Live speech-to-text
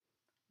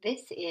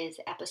This is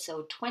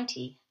episode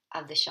 20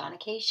 of The Shauna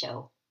Kay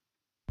Show.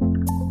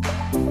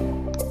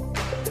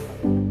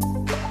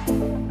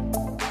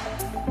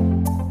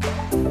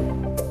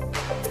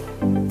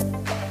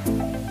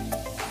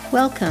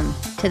 Welcome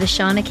to The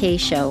Shauna Kay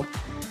Show.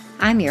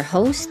 I'm your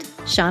host,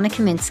 Shauna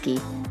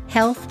Kaminski,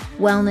 health,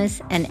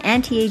 wellness, and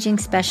anti-aging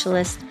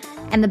specialist,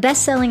 and the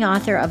best-selling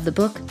author of the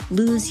book,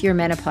 Lose Your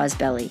Menopause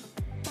Belly.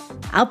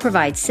 I'll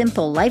provide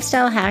simple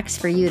lifestyle hacks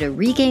for you to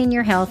regain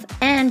your health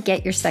and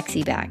get your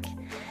sexy back.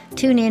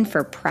 Tune in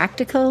for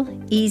practical,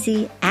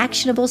 easy,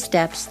 actionable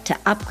steps to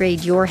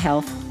upgrade your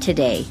health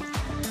today.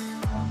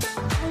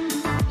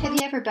 Have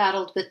you ever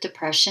battled with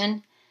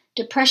depression?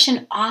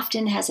 Depression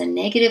often has a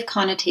negative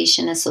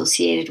connotation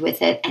associated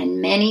with it,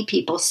 and many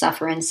people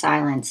suffer in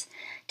silence.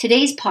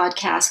 Today's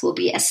podcast will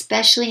be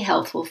especially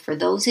helpful for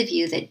those of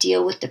you that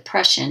deal with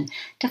depression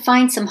to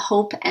find some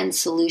hope and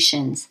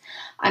solutions.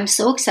 I'm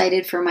so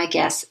excited for my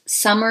guest,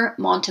 Summer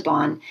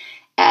Montauban,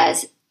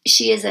 as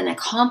she is an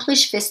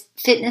accomplished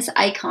fitness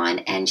icon,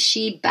 and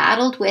she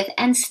battled with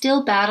and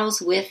still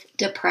battles with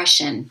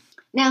depression.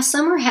 Now,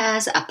 Summer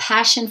has a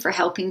passion for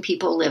helping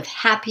people live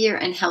happier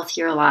and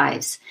healthier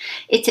lives.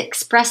 It's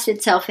expressed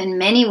itself in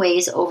many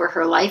ways over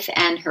her life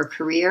and her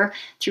career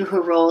through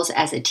her roles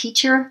as a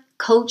teacher,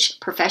 coach,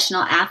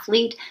 professional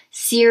athlete,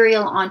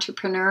 serial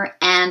entrepreneur,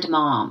 and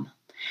mom.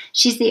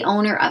 She's the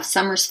owner of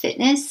Summer's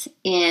Fitness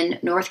in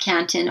North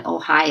Canton,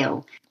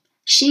 Ohio.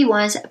 She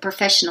was a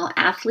professional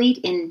athlete.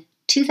 In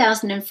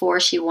 2004,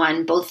 she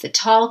won both the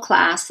tall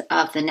class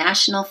of the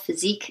National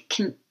Physique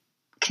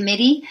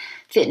Committee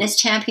Fitness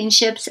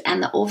Championships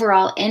and the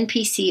overall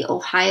NPC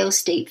Ohio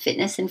State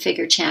Fitness and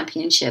Figure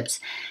Championships.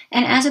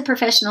 And as a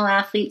professional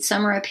athlete,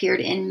 Summer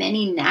appeared in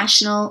many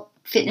national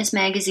fitness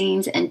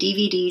magazines and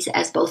DVDs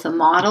as both a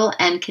model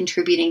and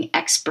contributing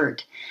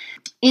expert.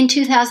 In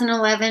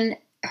 2011,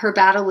 her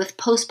battle with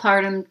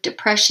postpartum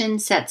depression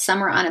set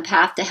Summer on a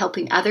path to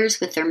helping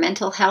others with their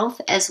mental health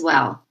as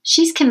well.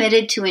 She's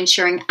committed to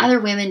ensuring other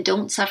women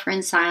don't suffer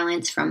in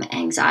silence from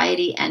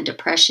anxiety and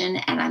depression,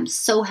 and I'm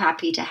so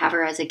happy to have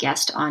her as a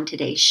guest on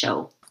today's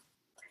show.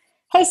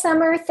 Hey,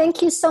 Summer,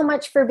 thank you so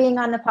much for being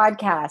on the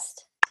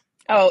podcast.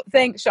 Oh,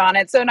 thanks, Sean.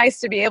 It's so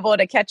nice to be able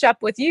to catch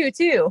up with you,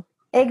 too.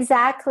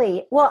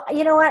 Exactly. Well,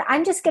 you know what?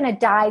 I'm just going to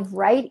dive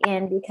right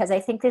in because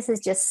I think this is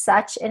just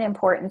such an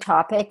important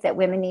topic that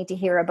women need to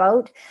hear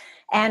about.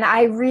 And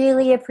I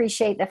really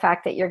appreciate the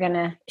fact that you're going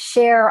to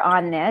share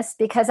on this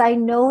because I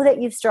know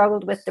that you've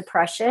struggled with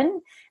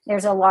depression.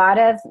 There's a lot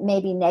of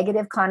maybe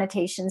negative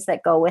connotations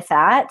that go with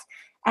that.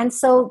 And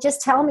so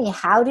just tell me,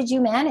 how did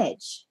you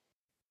manage?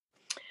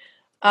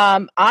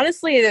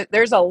 Honestly,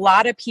 there's a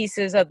lot of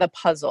pieces of the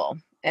puzzle.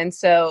 And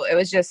so it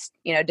was just,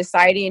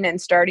 deciding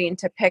and starting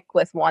to pick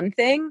with one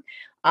thing.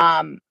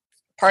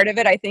 Part of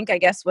it, I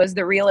guess, was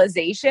the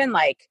realization,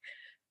 like,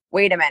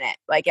 wait a minute,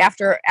 like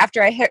after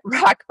I hit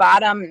rock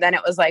bottom, then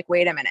it was like,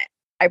 wait a minute,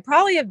 I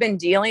probably have been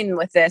dealing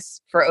with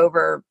this for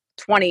over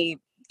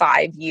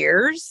 25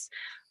 years.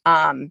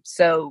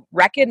 So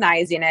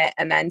recognizing it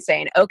and then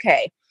saying,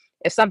 okay,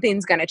 if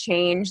something's going to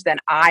change, then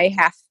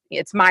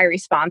it's my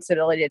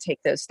responsibility to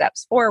take those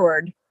steps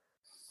forward.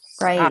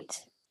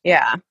 Right.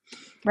 Yeah.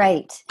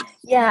 Right.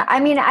 Yeah. I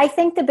mean, I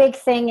think the big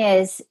thing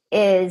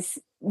is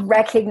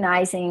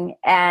recognizing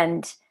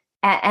and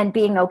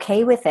being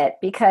okay with it.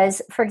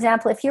 Because, for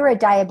example, if you're a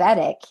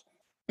diabetic,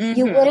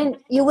 Mm-hmm.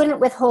 you wouldn't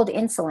withhold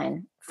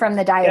insulin from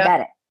the diabetic.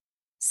 Yep.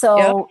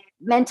 So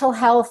mental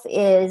health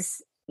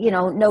is,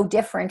 no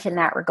different in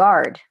that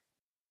regard.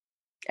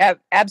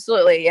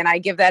 Absolutely. And I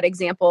give that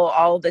example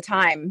all the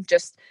time.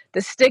 Just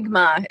the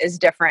stigma is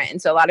different.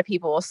 And so a lot of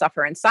people will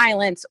suffer in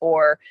silence,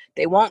 or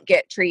they won't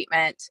get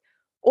treatment.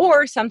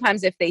 Or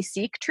sometimes if they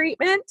seek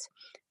treatment,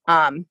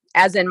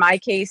 as in my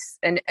case,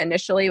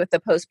 initially with the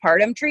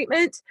postpartum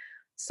treatment,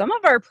 some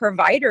of our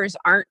providers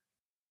aren't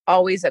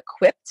always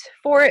equipped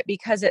for it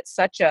because it's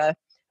such a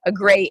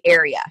gray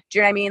area. Do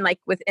you know what I mean? Like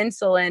with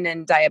insulin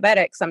and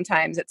diabetic,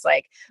 sometimes it's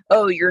like,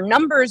 oh, your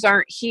numbers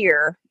aren't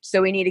here,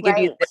 so we need to give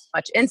you this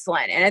much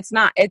insulin. And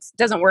it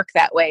doesn't work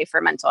that way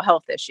for mental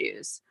health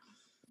issues.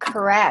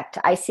 Correct.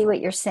 I see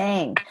what you're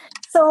saying.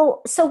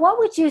 So what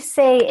would you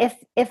say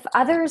if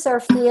others are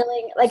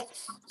feeling like,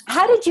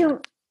 how did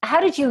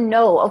you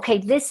know, okay,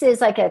 this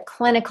is like a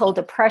clinical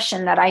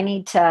depression that I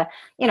need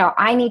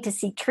to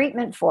seek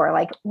treatment for?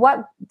 Like,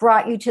 what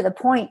brought you to the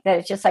point that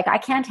it's just like, I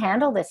can't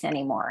handle this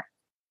anymore?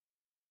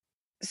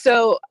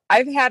 So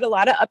I've had a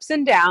lot of ups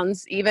and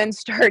downs, even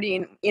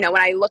starting, when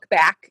I look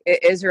back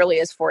as early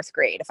as fourth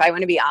grade. If I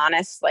want to be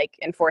honest, like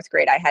in fourth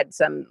grade, I had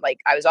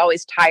I was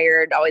always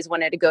tired, always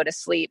wanted to go to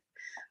sleep,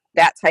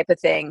 that type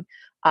of thing.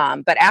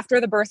 But after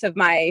the birth of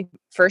my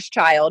first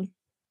child,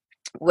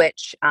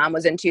 which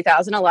was in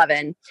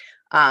 2011,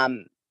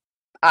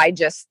 I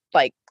just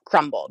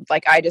crumbled.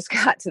 Like I just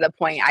got to the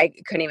point I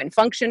couldn't even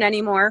function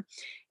anymore.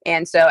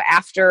 And so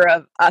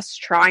after us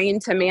trying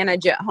to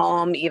manage at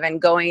home, even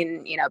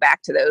going,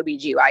 back to the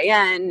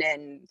OBGYN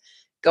and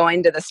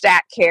going to the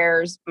stat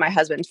cares, my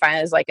husband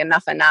finally was like,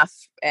 enough,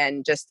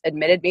 and just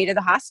admitted me to the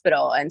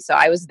hospital. And so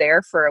I was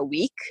there for a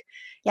week.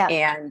 Yeah.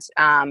 And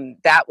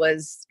that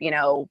was,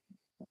 when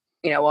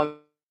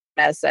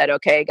I said,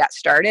 okay, got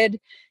started.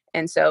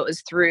 And so it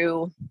was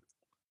through,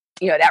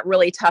 that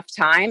really tough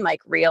time,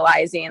 like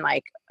realizing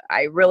like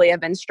I really have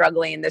been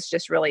struggling. This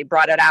just really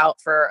brought it out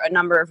for a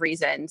number of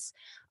reasons.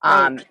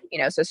 Right.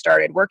 So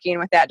started working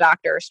with that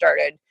doctor,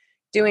 started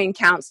doing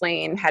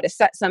counseling, had to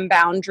set some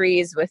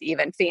boundaries with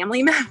even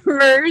family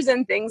members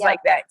and things Yeah. like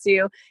that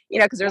too,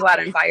 because there's a lot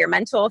of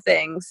environmental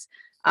things.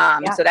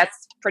 So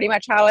that's pretty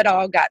much how it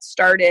all got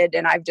started.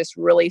 And I've just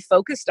really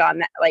focused on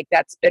that. Like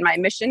that's been my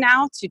mission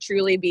now, to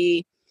truly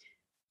be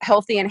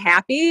healthy and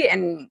happy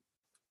and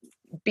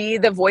be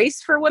the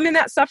voice for women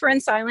that suffer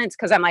in silence.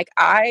 Cause I'm like,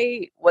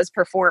 I was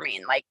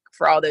performing like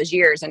for all those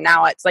years. And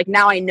now it's like,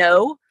 now I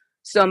know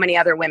so many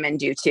other women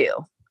do too.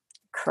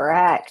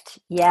 Correct.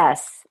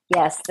 Yes.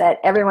 Yes. That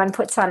everyone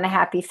puts on the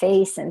happy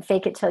face and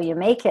fake it till you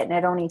make it. And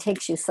it only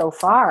takes you so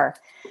far.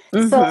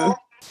 Mm-hmm. So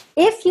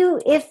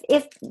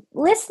if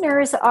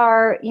listeners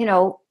are,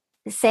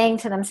 saying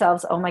to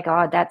themselves, oh my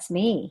God, that's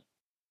me.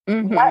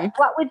 Mm-hmm.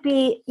 What would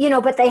be,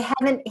 but they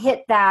haven't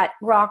hit that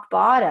rock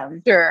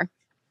bottom. Sure.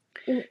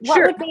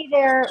 What would be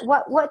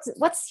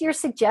what's your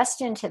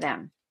suggestion to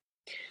them?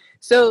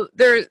 So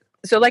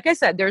like I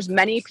said, there's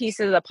many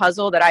pieces of the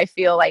puzzle that I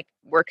feel like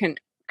were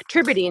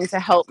contributing to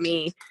help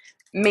me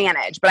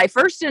manage. But I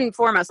first and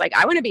foremost, like,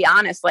 I want to be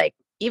honest, like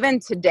even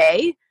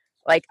today,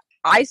 like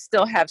I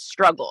still have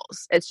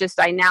struggles. It's just,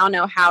 I now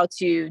know how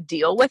to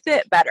deal with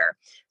it better.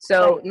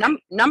 So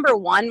number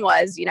one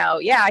was, here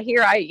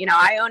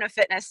I own a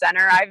fitness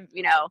center. I've,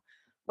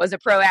 was a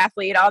pro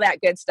athlete, all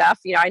that good stuff.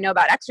 I know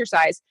about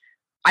exercise.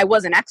 I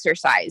wasn't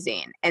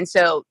exercising. And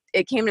so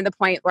it came to the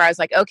point where I was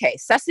like, okay,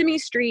 Sesame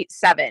Street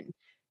 7,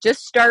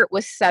 just start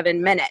with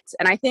 7 minutes.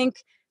 And I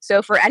think,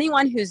 so for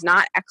anyone who's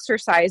not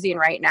exercising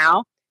right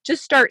now,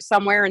 just start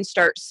somewhere and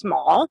start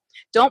small.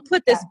 Don't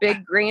put this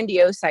big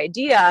grandiose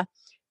idea,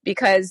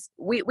 because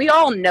we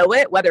all know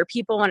it, whether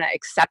people want to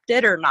accept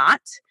it or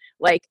not.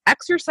 Like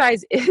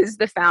exercise is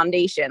the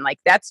foundation. Like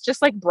that's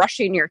just like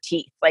brushing your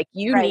teeth. Like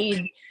you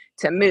need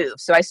to move.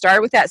 So I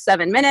started with that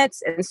 7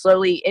 minutes and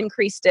slowly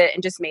increased it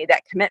and just made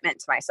that commitment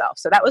to myself.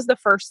 So that was the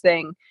first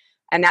thing.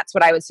 And that's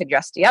what I would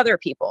suggest to other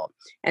people.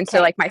 And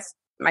so like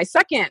my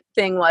second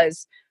thing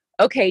was,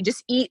 okay,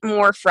 just eat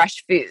more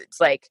fresh foods.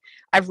 Like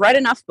I've read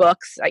enough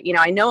books,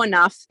 I know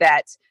enough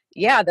that,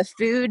 the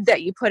food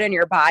that you put in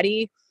your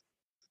body,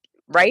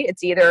 right,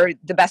 it's either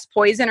the best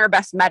poison or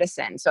best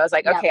medicine. So I was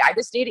like, okay, I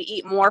just need to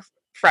eat more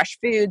fresh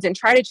foods and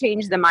try to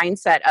change the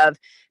mindset of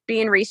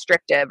being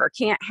restrictive or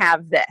can't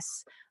have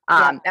this.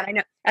 And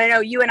I know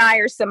you and I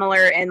are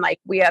similar in like,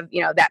 we have,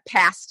 that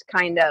past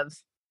kind of,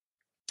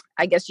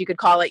 I guess you could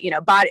call it,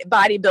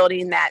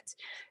 bodybuilding, that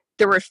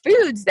there were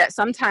foods that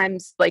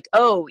sometimes like,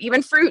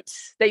 even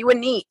fruits that you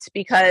wouldn't eat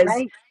because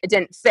it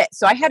didn't fit.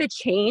 So I had to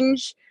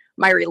change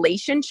my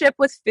relationship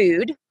with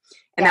food.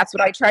 And that's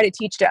what I try to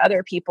teach to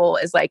other people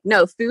is like,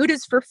 no, food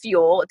is for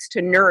fuel. It's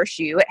to nourish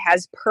you. It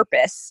has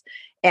purpose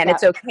and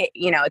it's okay.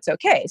 It's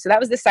okay. So that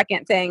was the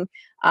second thing.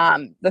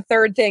 The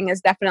third thing is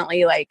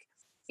definitely like,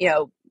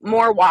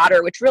 more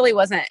water, which really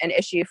wasn't an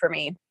issue for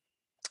me.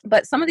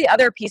 But some of the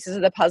other pieces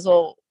of the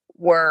puzzle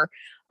were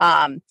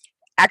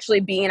actually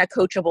being a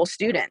coachable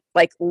student,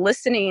 like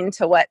listening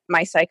to what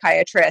my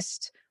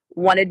psychiatrist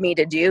wanted me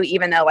to do,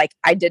 even though like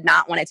I did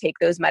not want to take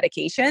those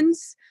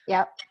medications.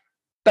 Yep.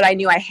 But I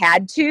knew I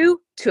had to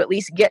at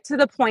least get to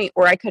the point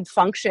where I could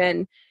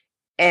function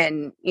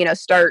and,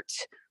 start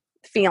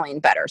feeling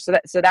better. So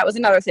that was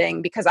another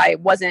thing, because I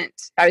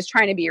was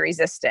trying to be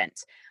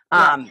resistant.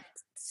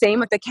 Same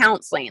with the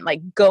counseling,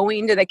 like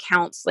going to the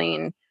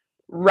counseling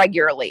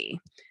regularly.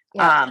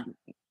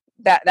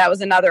 That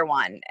was another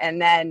one.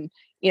 And then,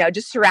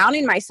 just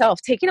surrounding myself,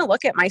 taking a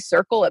look at my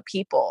circle of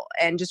people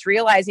and just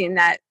realizing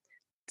that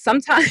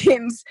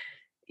sometimes,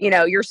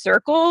 your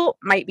circle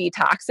might be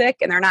toxic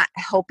and they're not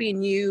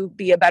helping you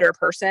be a better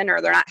person,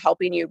 or they're not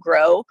helping you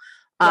grow.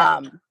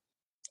 So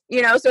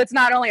it's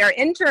not only our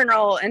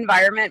internal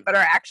environment, but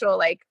our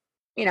actual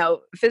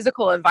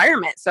physical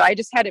environment. So I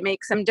just had to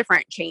make some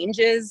different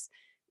changes,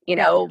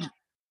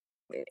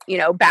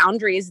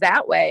 boundaries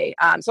that way.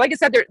 So like I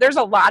said, there's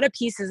a lot of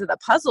pieces of the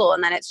puzzle,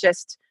 and then it's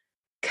just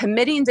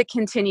committing to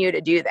continue to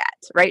do that.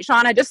 Right,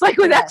 Shauna? Just like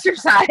with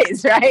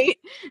exercise, right?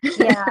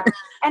 Yeah.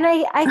 And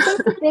I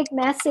think the big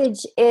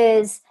message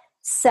is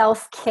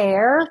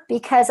self-care,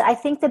 because I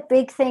think the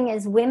big thing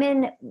is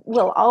women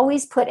will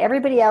always put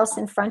everybody else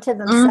in front of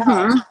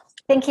themselves,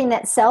 thinking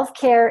that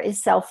self-care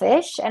is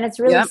selfish, and it's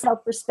really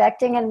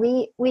self-respecting. And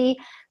we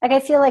like,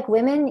 I feel like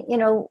women,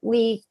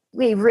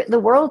 the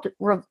world,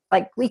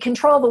 like we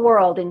control the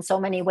world in so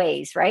many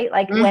ways, right?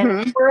 Like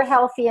when we're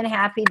healthy and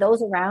happy,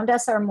 those around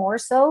us are more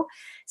so.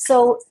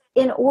 So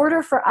in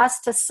order for us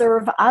to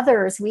serve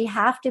others, we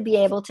have to be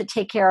able to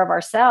take care of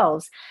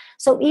ourselves.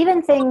 So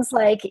even things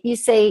like you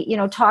say,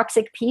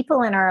 toxic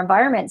people in our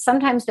environment,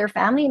 sometimes they're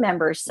family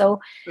members.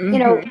 So,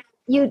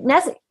 you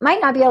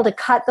might not be able to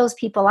cut those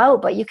people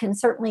out, but you can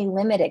certainly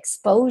limit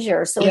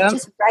exposure. So it's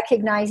just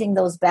recognizing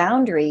those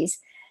boundaries,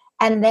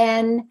 and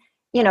then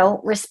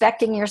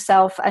respecting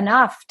yourself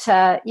enough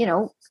to,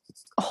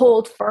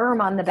 hold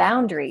firm on the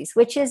boundaries,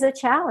 which is a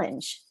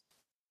challenge.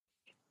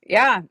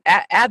 Yeah,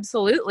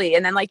 absolutely.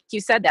 And then, like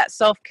you said, that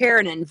self-care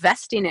and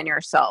investing in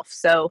yourself.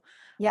 So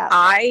Yeah.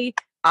 I,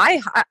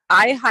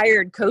 I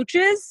hired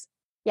coaches,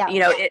 Yeah.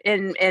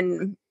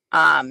 In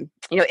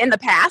the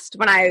past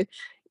when I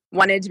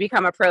wanted to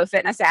become a pro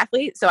fitness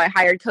athlete. So I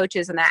hired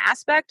coaches in that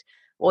aspect.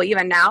 Well,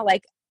 even now,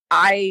 like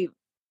and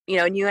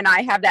you and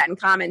I have that in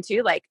common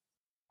too. Like,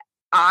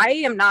 I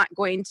am not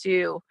going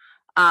to,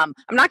 I'm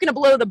not going to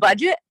blow the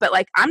budget, but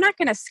like, I'm not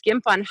going to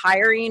skimp on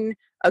hiring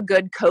a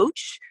good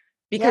coach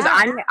because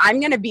I'm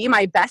going to be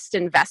my best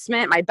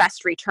investment, my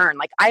best return.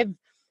 Like, I've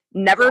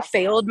never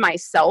failed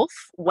myself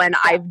when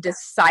I've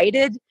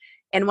decided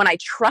and when I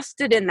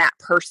trusted in that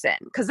person.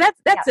 Cause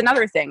that's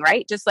another thing,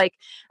 right? Just like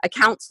a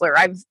counselor,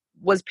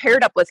 was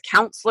paired up with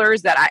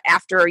counselors that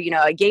after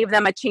I gave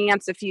them a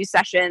chance, a few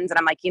sessions, and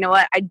I'm like, you know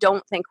what, I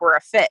don't think we're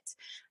a fit.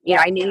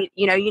 I need,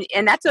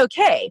 and that's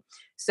okay.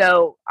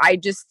 So I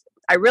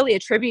really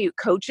attribute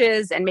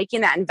coaches and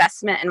making that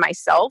investment in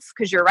myself.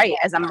 Cause you're right.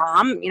 As a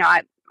mom,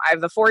 I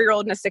have a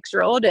 4-year-old and a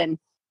 6-year-old, and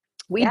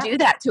we do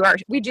that to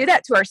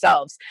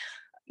ourselves.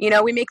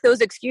 We make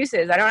those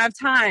excuses. I don't have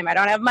time. I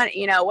don't have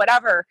money,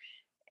 whatever.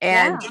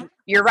 And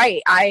you're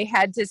right. I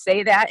had to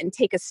say that and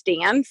take a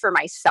stand for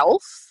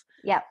myself.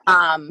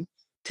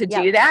 To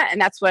do that.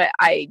 And that's what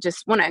I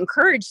just want to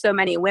encourage so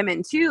many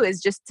women too, is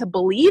just to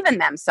believe in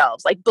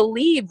themselves. Like,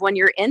 believe when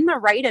you're in the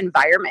right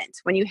environment,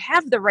 when you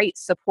have the right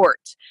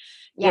support,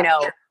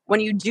 when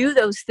you do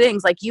those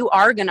things, like, you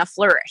are going to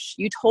flourish.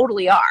 You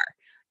totally are.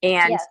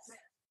 And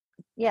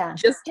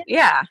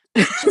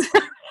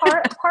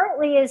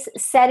partly is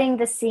setting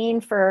the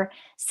scene for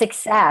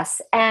success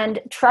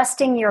and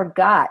trusting your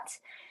gut.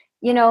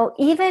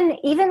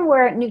 Even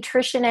where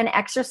nutrition and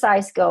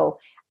exercise go,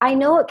 I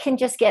know it can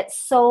just get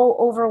so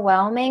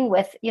overwhelming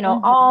with,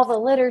 all the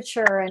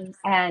literature and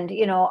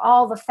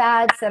all the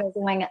fads that are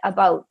going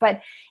about. But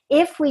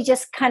if we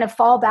just kind of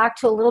fall back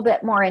to a little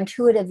bit more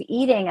intuitive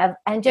eating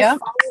and just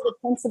follow the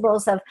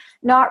principles of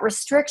not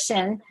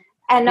restriction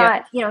and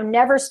not,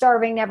 never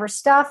starving, never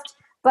stuffed,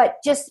 but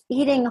just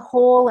eating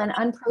whole and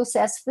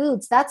unprocessed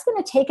foods, that's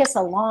going to take us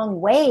a long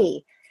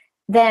way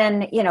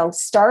than,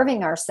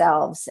 starving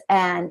ourselves.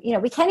 And,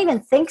 we can't even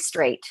think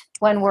straight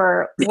when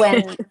we're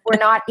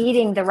not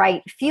eating the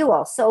right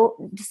fuel.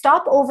 So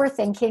stop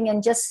overthinking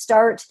and just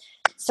start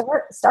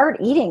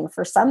eating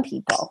for some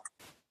people.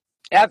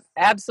 Yep,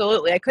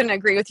 absolutely. I couldn't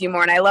agree with you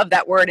more. And I love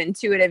that word,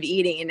 intuitive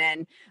eating.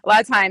 And a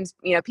lot of times,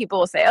 people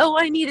will say, oh,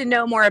 I need to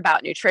know more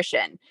about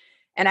nutrition.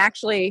 And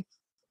actually,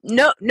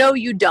 no,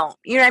 you don't.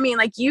 You know what I mean?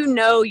 Like, you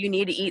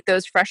need to eat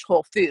those fresh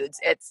whole foods.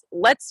 It's,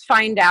 let's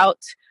find out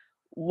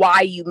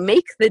why you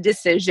make the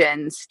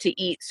decisions to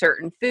eat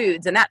certain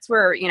foods. And that's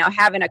where,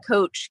 having a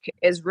coach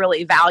is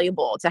really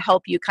valuable to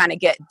help you kind of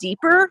get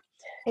deeper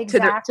to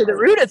the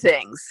root of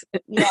things.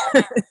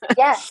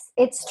 Yes,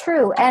 it's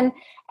true. And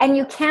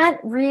you can't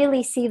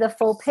really see the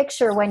full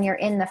picture when you're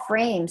in the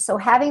frame. So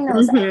having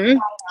those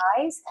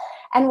eyes,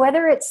 and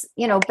whether it's,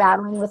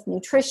 battling with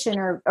nutrition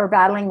or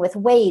battling with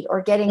weight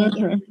or getting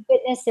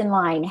fitness in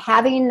line,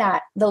 having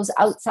those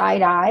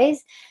outside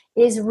eyes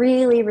is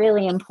really,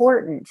 really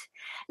important.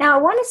 Now,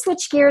 I want to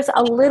switch gears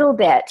a little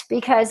bit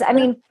because,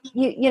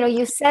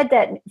 you said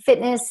that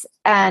fitness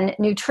and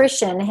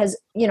nutrition has,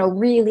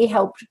 really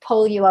helped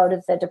pull you out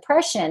of the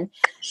depression,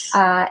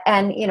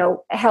 and,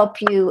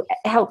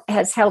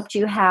 has helped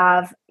you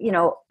have,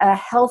 a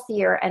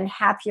healthier and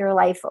happier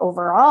life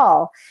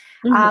overall.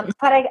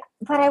 But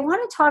I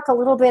want to talk a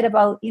little bit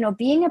about,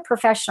 being a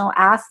professional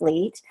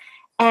athlete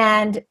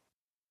and,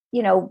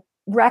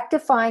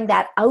 rectifying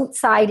that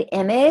outside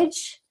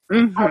image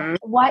of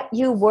what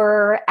you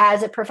were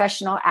as a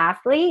professional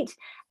athlete.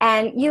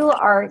 And you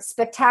are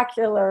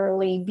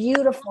spectacularly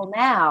beautiful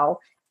now,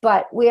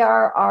 but we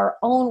are our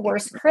own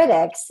worst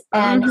critics.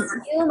 And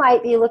you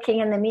might be looking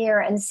in the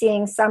mirror and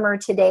seeing Summer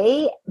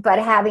today, but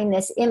having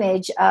this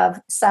image of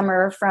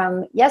Summer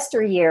from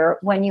yesteryear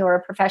when you were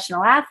a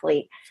professional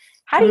athlete.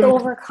 How do you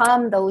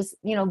overcome those,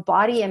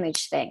 body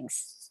image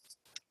things?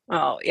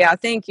 Oh, yeah.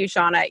 Thank you,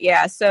 Shauna.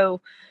 Yeah. So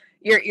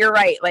you're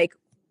right. Like,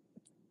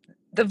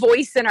 the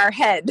voice in our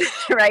head,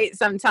 right?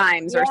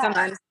 Sometimes, or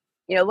sometimes,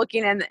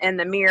 looking in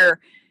the mirror.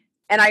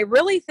 And I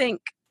really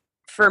think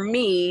for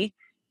me,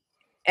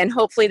 and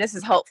hopefully this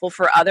is helpful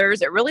for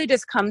others, it really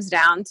just comes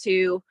down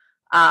to,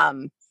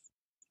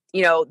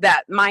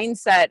 that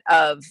mindset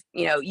of,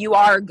 you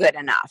are good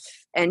enough,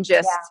 and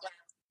just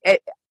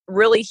it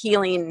really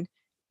healing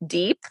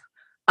deep.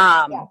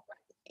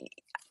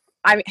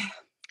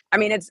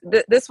 It's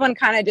this one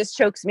kind of just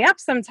chokes me up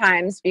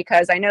sometimes,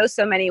 because I know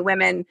so many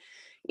women,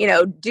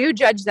 do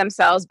judge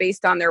themselves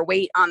based on their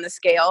weight on the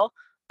scale.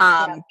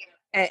 And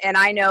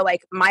I know,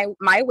 like,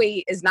 my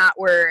weight is not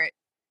where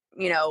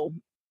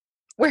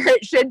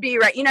it should be,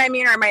 right? You know what I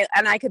mean?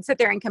 And I could sit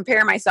there and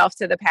compare myself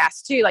to the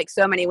past too, like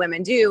so many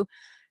women do.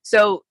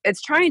 So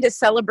it's trying to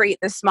celebrate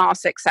the small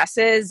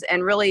successes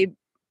and really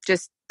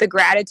just the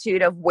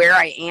gratitude of where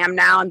I am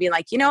now and being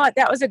like, you know what,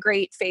 that was a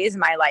great phase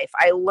of my life.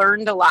 I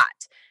learned a lot.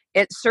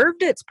 It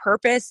served its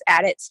purpose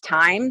at its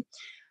time.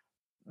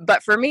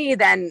 But for me,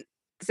 then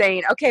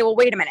saying, okay, well,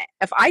 wait a minute.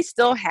 If I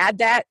still had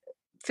that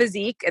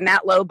physique and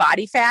that low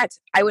body fat,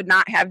 I would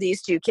not have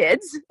these two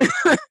kids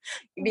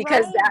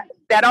because Right.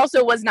 that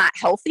also was not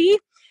healthy.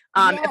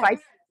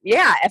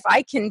 Yes. If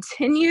I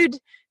continued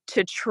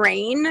to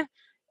train,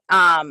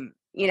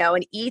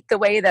 and eat the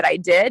way that I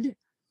did,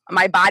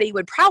 my body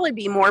would probably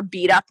be more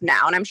beat up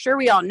now. And I'm sure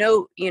we all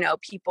know,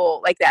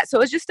 people like that. So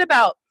it was just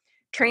about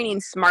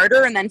training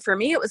smarter. And then for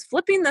me, it was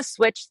flipping the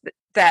switch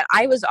that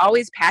I was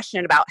always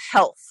passionate about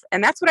health.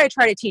 And that's what I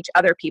try to teach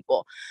other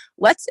people.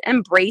 Let's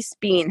embrace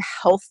being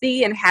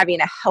healthy and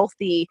having a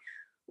healthy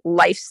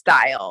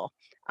lifestyle,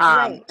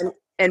 Right.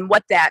 and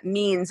what that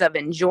means of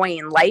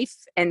enjoying life.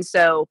 And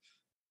so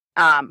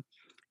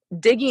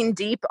digging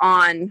deep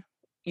on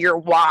your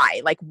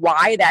why, like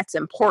why that's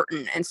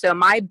important. And so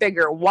my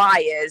bigger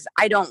why is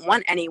I don't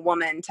want any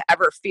woman to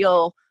ever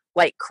feel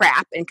like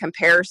crap and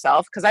compare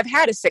herself, because I've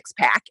had a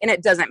 6-pack and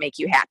it doesn't make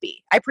you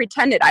happy. I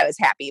pretended I was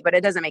happy, but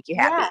it doesn't make you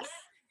happy. Yes.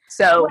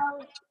 So,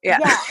 Well, yeah.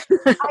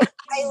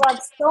 I love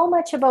so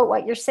much about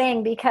what you're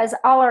saying, because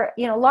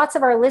lots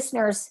of our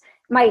listeners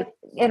might,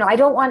 I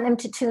don't want them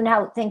to tune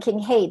out thinking,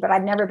 hey, but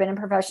I've never been a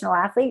professional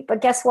athlete.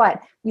 But guess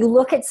what? You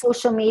look at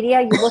social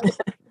media, you look at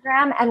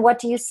Instagram, and what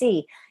do you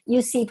see?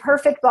 You see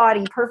perfect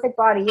body,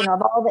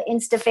 of all the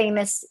Insta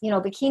famous,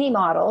 bikini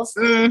models.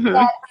 Mm-hmm.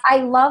 That I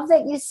love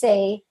that you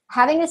say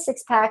having a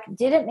 6-pack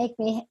didn't make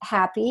me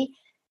happy.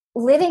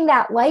 Living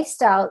that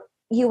lifestyle,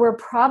 you were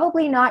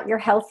probably not your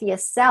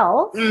healthiest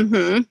self.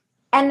 Mm-hmm.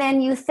 And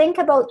then you think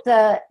about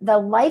the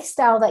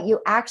lifestyle that you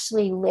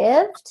actually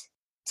lived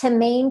to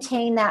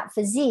maintain that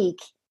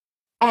physique,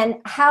 and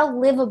how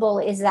livable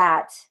is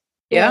that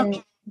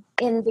in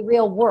the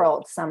real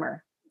world,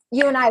 Summer?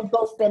 You and I have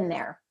both been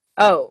there.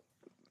 Oh,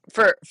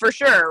 for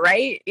sure.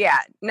 Right. Yeah.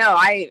 No,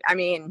 I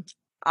mean,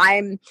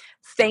 I'm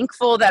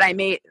thankful that I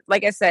made,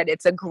 like I said,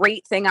 it's a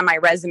great thing on my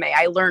resume.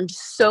 I learned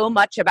so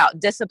much about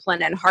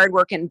discipline and hard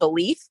work and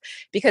belief,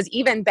 because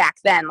even back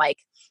then,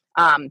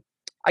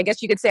 I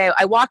guess you could say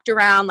I walked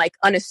around like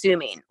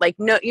unassuming, like,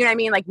 no, you know what I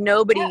mean? Like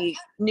nobody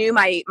knew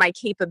my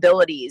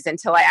capabilities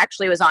until I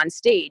actually was on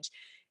stage.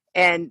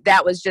 And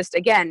that was just,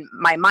 again,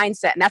 my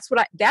mindset. And that's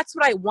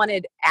what I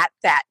wanted at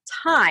that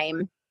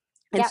time.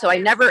 And so I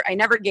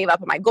never gave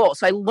up on my goal.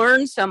 So I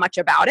learned so much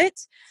about it,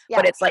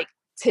 but it's like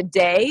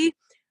today,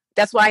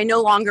 that's why I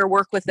no longer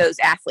work with those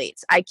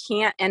athletes. I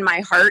can't in my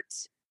heart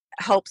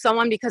help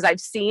someone, because I've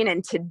seen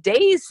in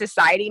today's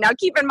society, now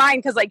keep in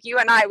mind, because like you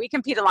and I, we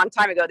competed a long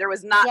time ago. There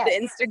was not the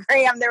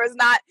Instagram, there was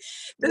not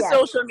the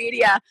social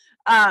media.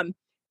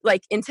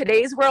 Like in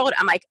today's world,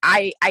 I'm like,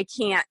 I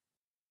can't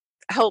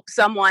help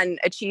someone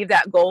achieve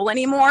that goal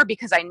anymore,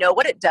 because I know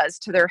what it does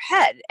to their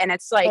head. And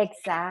it's like,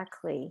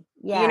 exactly.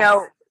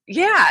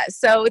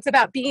 So it's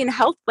about being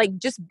like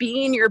just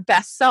being your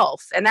best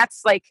self. And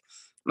that's like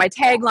my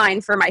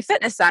tagline for my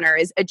fitness center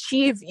is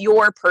achieve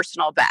your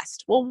personal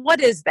best. Well,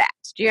 what is that?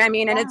 Do you know what I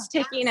mean? And it's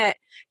taking it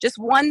just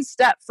one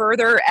step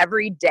further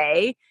every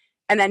day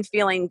and then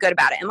feeling good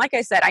about it. And like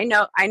I said, I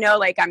know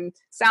like I'm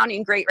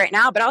sounding great right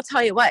now, but I'll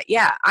tell you what,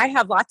 I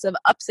have lots of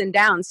ups and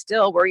downs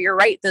still where you're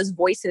right. Those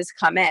voices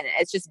come in.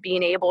 It's just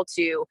being able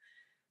to,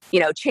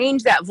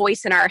 change that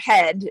voice in our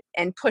head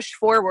and push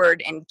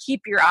forward and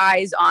keep your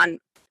eyes on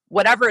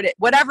whatever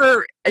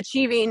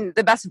achieving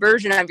the best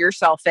version of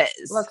yourself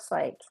is. Looks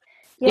like.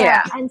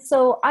 Yeah. And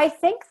so I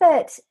think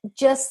that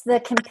just the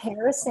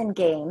comparison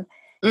game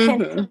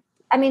can,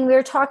 we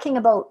were talking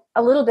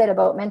a little bit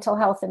about mental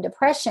health and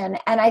depression,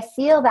 and I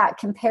feel that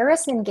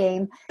comparison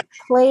game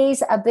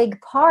plays a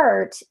big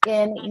part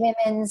in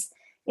women's,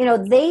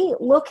 they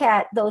look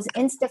at those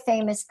Insta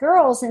famous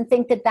girls and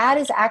think that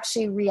is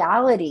actually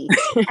reality.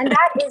 And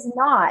that is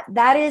not.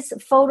 That is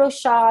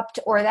photoshopped,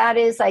 or that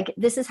is like,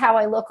 this is how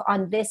I look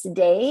on this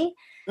day.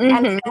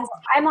 And so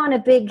I'm on a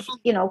big,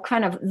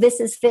 kind of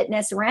this is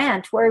fitness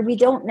rant, where we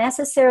don't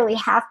necessarily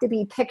have to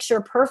be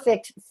picture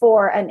perfect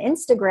for an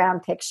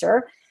Instagram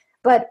picture,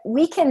 but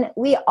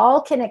we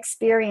all can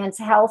experience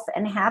health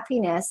and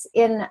happiness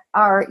in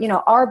our,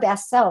 our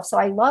best self. So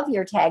I love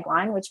your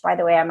tagline, which by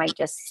the way, I might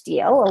just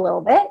steal a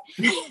little bit,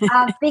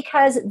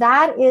 because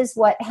that is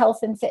what health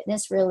and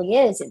fitness really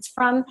is. It's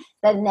from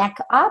the neck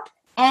up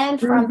and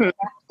from the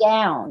neck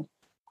down.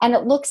 And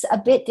it looks a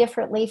bit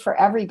differently for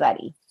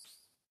everybody.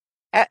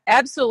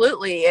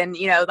 Absolutely. And,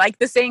 like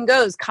the saying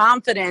goes,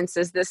 confidence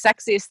is the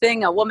sexiest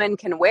thing a woman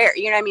can wear.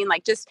 You know what I mean?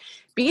 Like just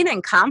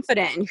being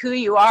confident in who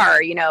you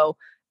are,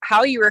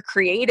 how you were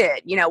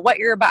created, what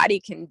your body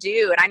can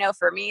do. And I know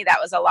for me, that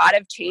was a lot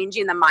of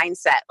changing the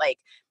mindset. Like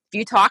if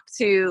you talk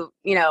to,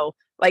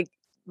 like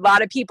a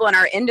lot of people in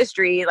our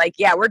industry, like,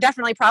 we're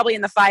definitely probably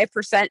in the 5%,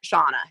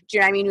 Shauna. Do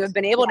you know what I mean? Who have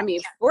been able to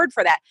move forward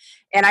for that.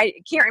 And I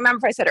can't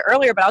remember if I said it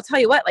earlier, but I'll tell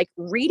you what, like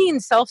reading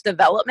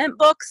self-development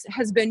books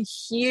has been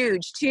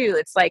huge too.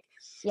 It's like,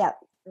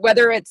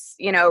 whether it's,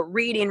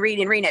 reading,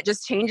 it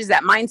just changes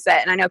that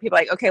mindset. And I know people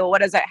are like, okay, well,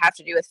 what does that have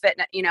to do with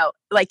fitness?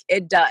 Like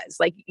it does.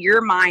 Like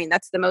your mind,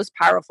 that's the most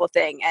powerful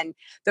thing. And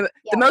the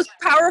most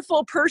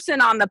powerful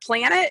person on the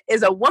planet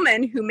is a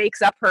woman who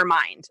makes up her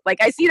mind.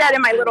 Like I see that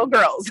in my little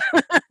girls.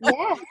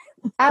 Yeah,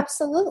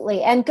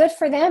 absolutely. And good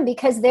for them,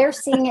 because they're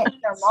seeing it in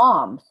their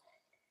mom.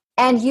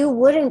 And you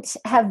wouldn't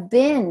have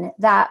been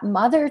that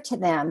mother to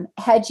them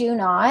had you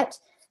not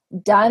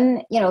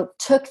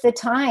took the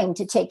time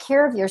to take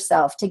care of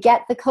yourself, to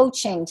get the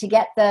coaching, to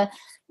get the,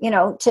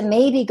 to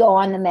maybe go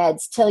on the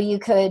meds till you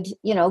could,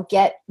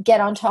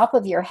 get on top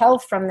of your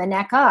health from the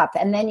neck up.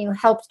 And then you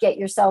helped get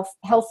yourself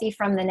healthy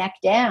from the neck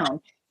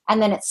down.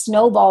 And then it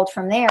snowballed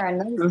from there. And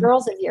those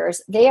girls of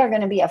yours, they are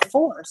going to be a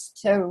force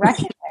to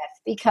reckon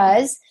with,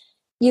 because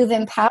you've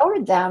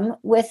empowered them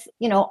with,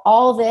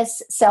 all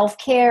this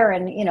self-care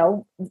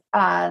and,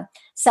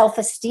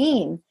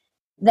 self-esteem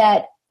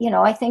that,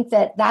 I think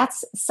that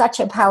that's such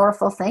a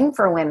powerful thing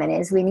for women,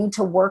 is we need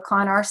to work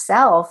on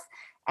ourselves,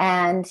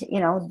 and,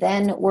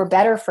 then we're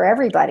better for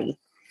everybody.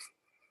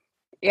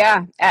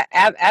 Yeah,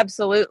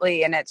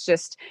 absolutely. And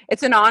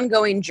it's an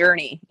ongoing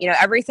journey.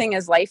 Everything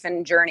is life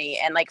and journey.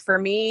 And like for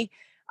me,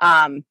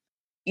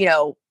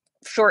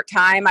 short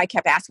time, I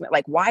kept asking,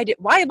 like, why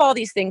have all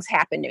these things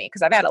happened to me?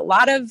 Because I've had a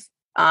lot of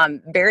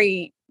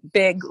very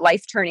big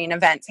life turning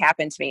events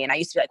happen to me. And I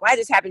used to be like, why did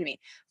this happen to me?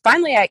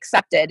 Finally, I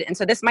accepted. And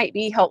so this might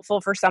be helpful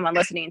for someone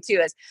listening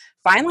too, is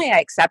finally I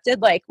accepted,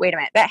 like, wait a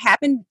minute, that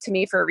happened to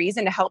me for a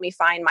reason, to help me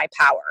find my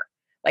power.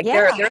 Like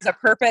there's a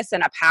purpose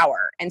and a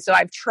power. And so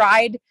I've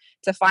tried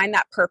to find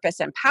that purpose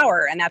and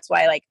power. And that's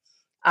why, like,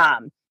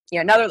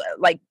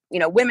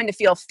 women to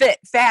feel fit,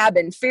 fab,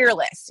 and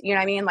fearless, you know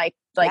what I mean?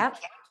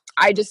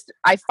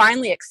 I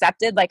finally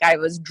accepted, like, I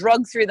was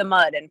drugged through the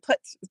mud and put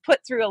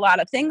through a lot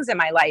of things in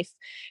my life,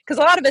 because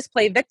a lot of us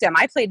play victim.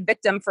 I played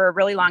victim for a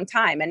really long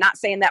time, and not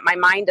saying that my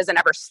mind doesn't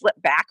ever slip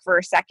back for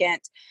a second.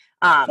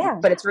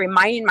 But it's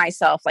reminding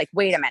myself, like,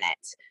 wait a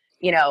minute,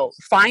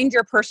 find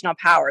your personal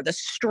power. The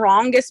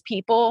strongest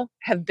people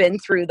have been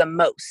through the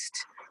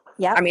most.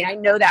 Yeah. I mean, I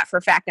know that for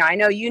a fact now. I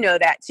know you know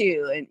that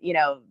too. And,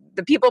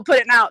 the people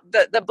putting out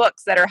the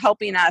books that are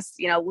helping us,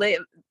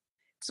 live,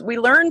 we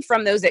learn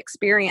from those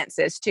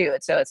experiences too.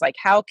 And so it's like,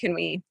 how can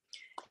we,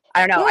 I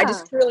don't know. Yeah. I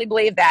just truly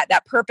believe that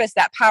purpose,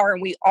 that power,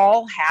 and we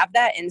all have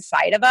that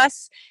inside of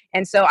us.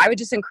 And so I would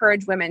just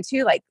encourage women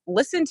to, like,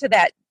 listen to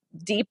that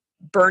deep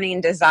burning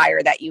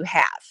desire that you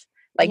have.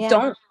 Like,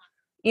 don't,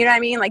 you know what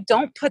I mean? Like,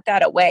 don't put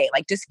that away.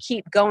 Like, just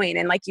keep going.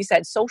 And like you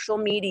said, social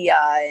media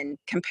and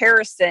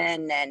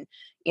comparison and,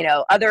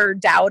 other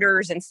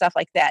doubters and stuff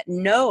like that.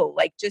 No,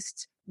 like,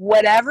 just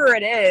whatever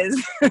it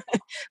is,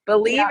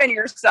 believe in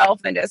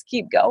yourself and just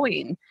keep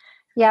going.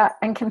 Yeah.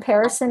 And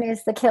comparison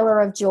is the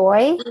killer of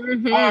joy.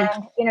 Mm-hmm. And,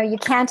 you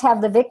can't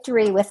have the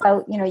victory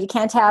without, you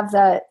can't have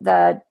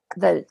the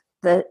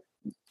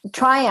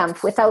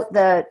triumph without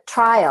the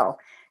trial.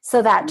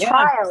 So that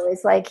trial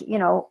is like,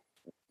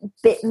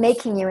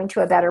 making you into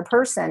a better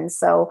person.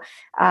 So,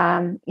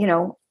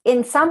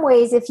 in some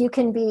ways, if you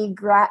can be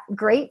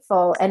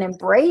grateful and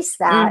embrace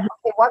that,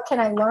 okay, what can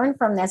I learn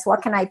from this?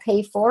 What can I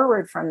pay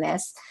forward from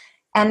this?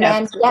 And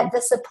then get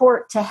the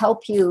support to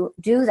help you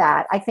do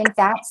that. I think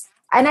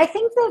and I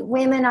think that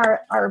women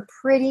are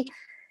pretty,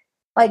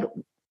 like,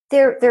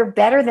 they're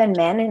better than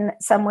men in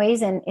some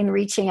ways in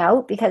reaching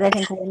out, because I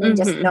think women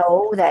just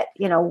know that,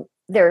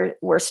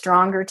 we're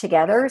stronger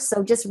together.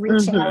 So just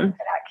reaching out to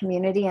that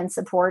community and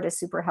support is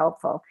super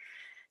helpful.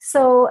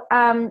 So,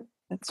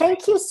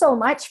 thank you so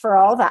much for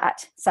all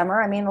that,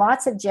 Summer. I mean,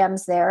 lots of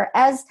gems there.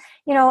 As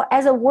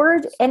a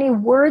word, any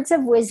words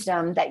of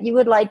wisdom that you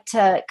would like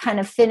to kind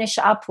of finish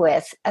up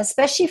with,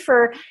 especially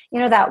for,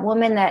 that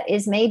woman that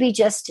is maybe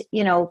just,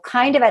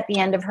 kind of at the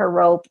end of her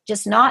rope,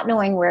 just not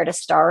knowing where to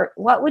start.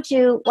 What would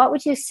you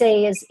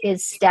say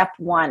is step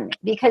one?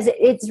 Because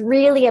it's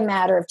really a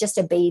matter of just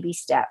a baby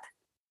step.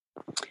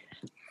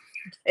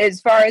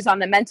 As far as on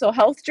the mental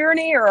health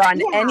journey, or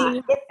on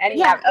any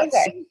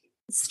okay.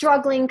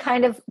 Struggling,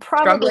 kind of,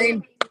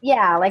 probably,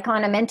 like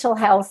on a mental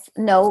health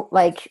note,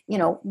 like,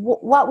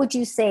 what would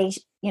you say,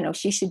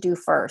 she should do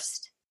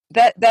first?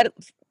 That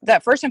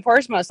first and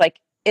foremost, like,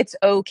 it's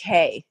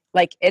okay.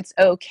 Like, it's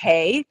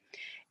okay.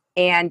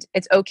 And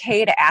it's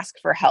okay to ask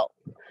for help.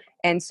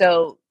 And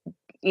so,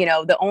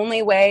 the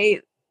only way,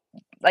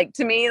 like,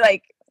 to me,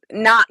 like,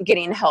 not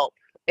getting help,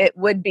 it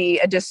would be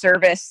a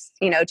disservice,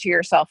 to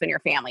yourself and your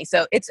family.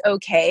 So it's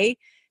okay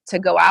to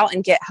go out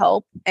and get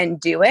help and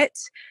do it.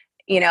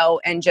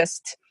 And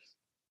just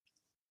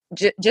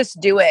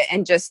do it,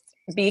 and just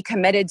be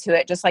committed to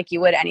it, just like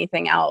you would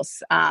anything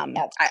else.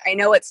 I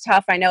know it's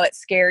tough. I know it's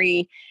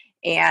scary.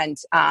 And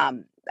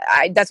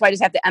that's why I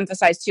just have to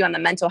emphasize too on the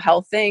mental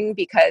health thing,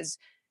 because,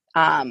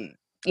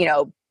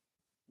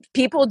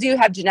 people do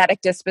have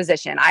genetic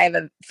disposition. I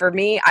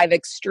have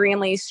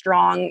extremely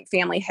strong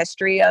family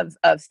history of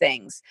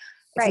things.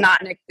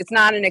 It's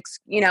not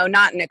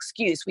an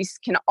excuse. We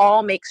can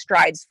all make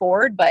strides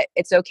forward, but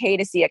it's okay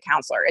to see a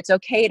counselor. It's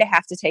okay to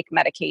have to take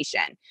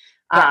medication.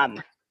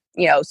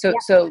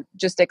 So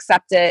just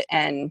accept it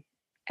and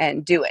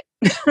and do it.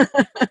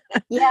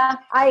 Yeah,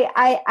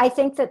 I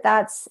think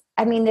that's,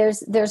 I mean,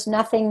 there's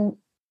nothing,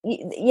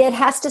 it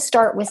has to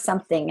start with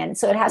something. And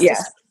so it has to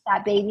start with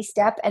that baby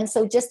step. And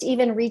so just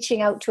even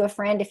reaching out to a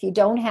friend, if you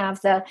don't have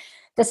the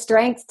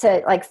strength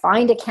to like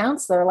find a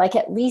counselor, like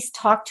at least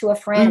talk to a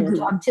friend,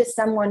 talk to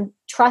someone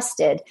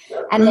trusted,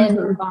 and then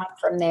move on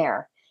from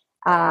there.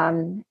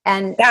 And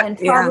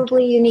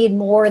probably you need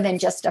more than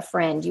just a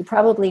friend. You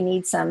probably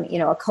need some,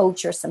 a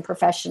coach or some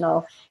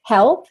professional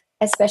help,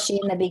 especially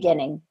in the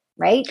beginning,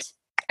 right?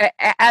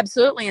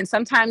 Absolutely. And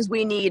sometimes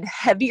we need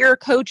heavier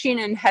coaching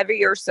and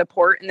heavier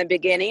support in the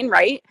beginning,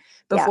 right?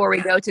 Before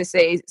we go to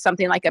say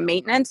something like a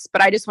maintenance.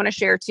 But I just want to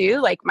share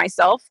too, like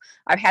myself,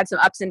 I've had some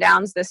ups and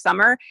downs this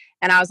summer,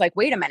 and I was like,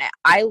 wait a minute,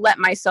 I let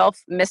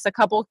myself miss a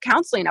couple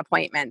counseling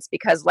appointments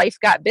because life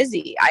got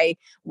busy. I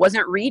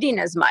wasn't reading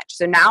as much.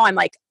 So now I'm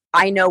like,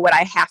 I know what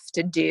I have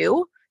to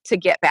do to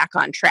get back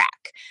on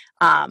track.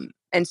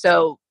 And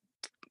so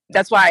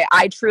that's why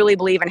I truly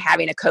believe in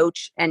having a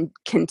coach and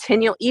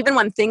continue, even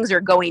when things are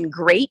going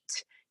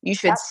great, you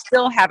should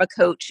still have a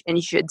coach and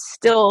you should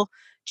still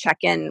check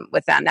in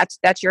with them.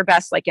 That's your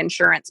best like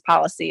insurance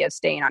policy of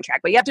staying on track.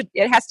 But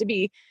it has to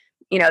be,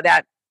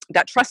 that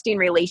trusting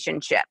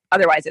relationship.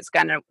 Otherwise it's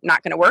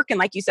not going to work. And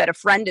like you said, a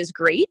friend is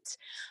great,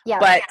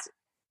 but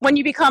when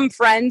you become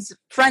friends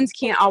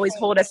can't always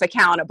hold us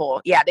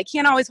accountable. Yeah. They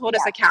can't always hold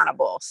us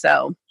accountable.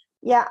 So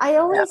yeah, I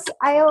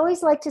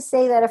always like to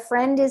say that a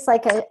friend is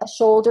like a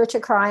shoulder to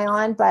cry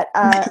on, but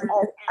a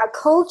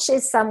coach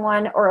is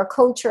someone, or a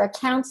coach or a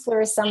counselor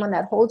is someone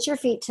that holds your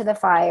feet to the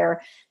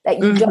fire, that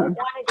you don't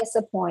want to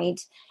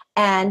disappoint,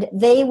 and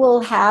they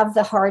will have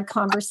the hard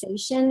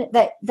conversation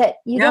that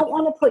you don't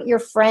want to put your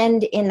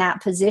friend in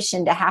that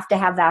position to have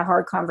that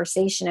hard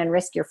conversation and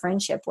risk your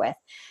friendship with.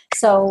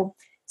 So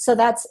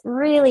that's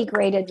really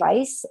great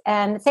advice.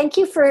 And thank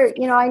you for,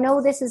 I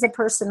know this is of a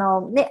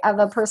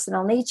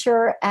personal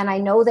nature, and I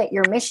know that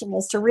your mission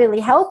is to really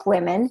help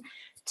women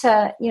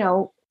to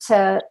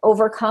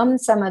overcome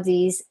some of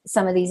these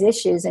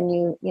issues,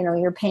 and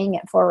you're paying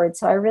it forward.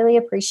 So I really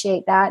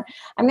appreciate that.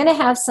 I'm going to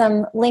have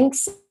some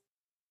links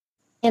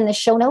in the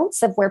show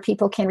notes of where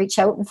people can reach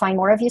out and find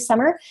more of you,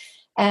 Summer.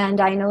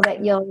 And I know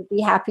that you'll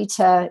be happy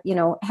to,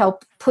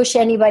 help push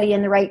anybody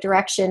in the right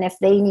direction if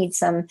they need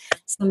some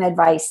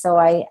advice. So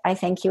I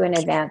thank you in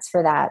advance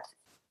for that.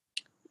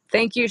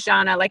 Thank you,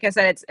 Shauna. Like I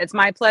said, it's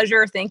my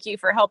pleasure. Thank you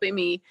for helping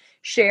me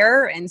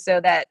share, and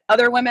so that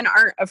other women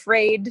aren't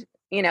afraid,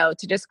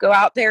 to just go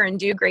out there and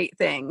do great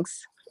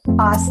things.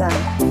 Awesome.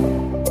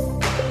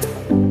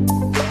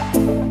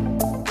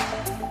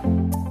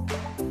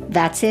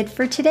 That's it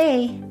for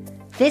today.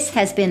 This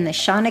has been the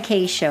Shauna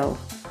K Show.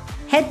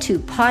 Head to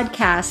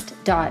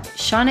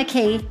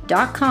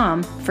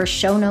podcast.shaunakay.com for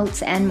show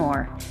notes and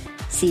more.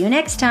 See you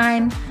next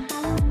time.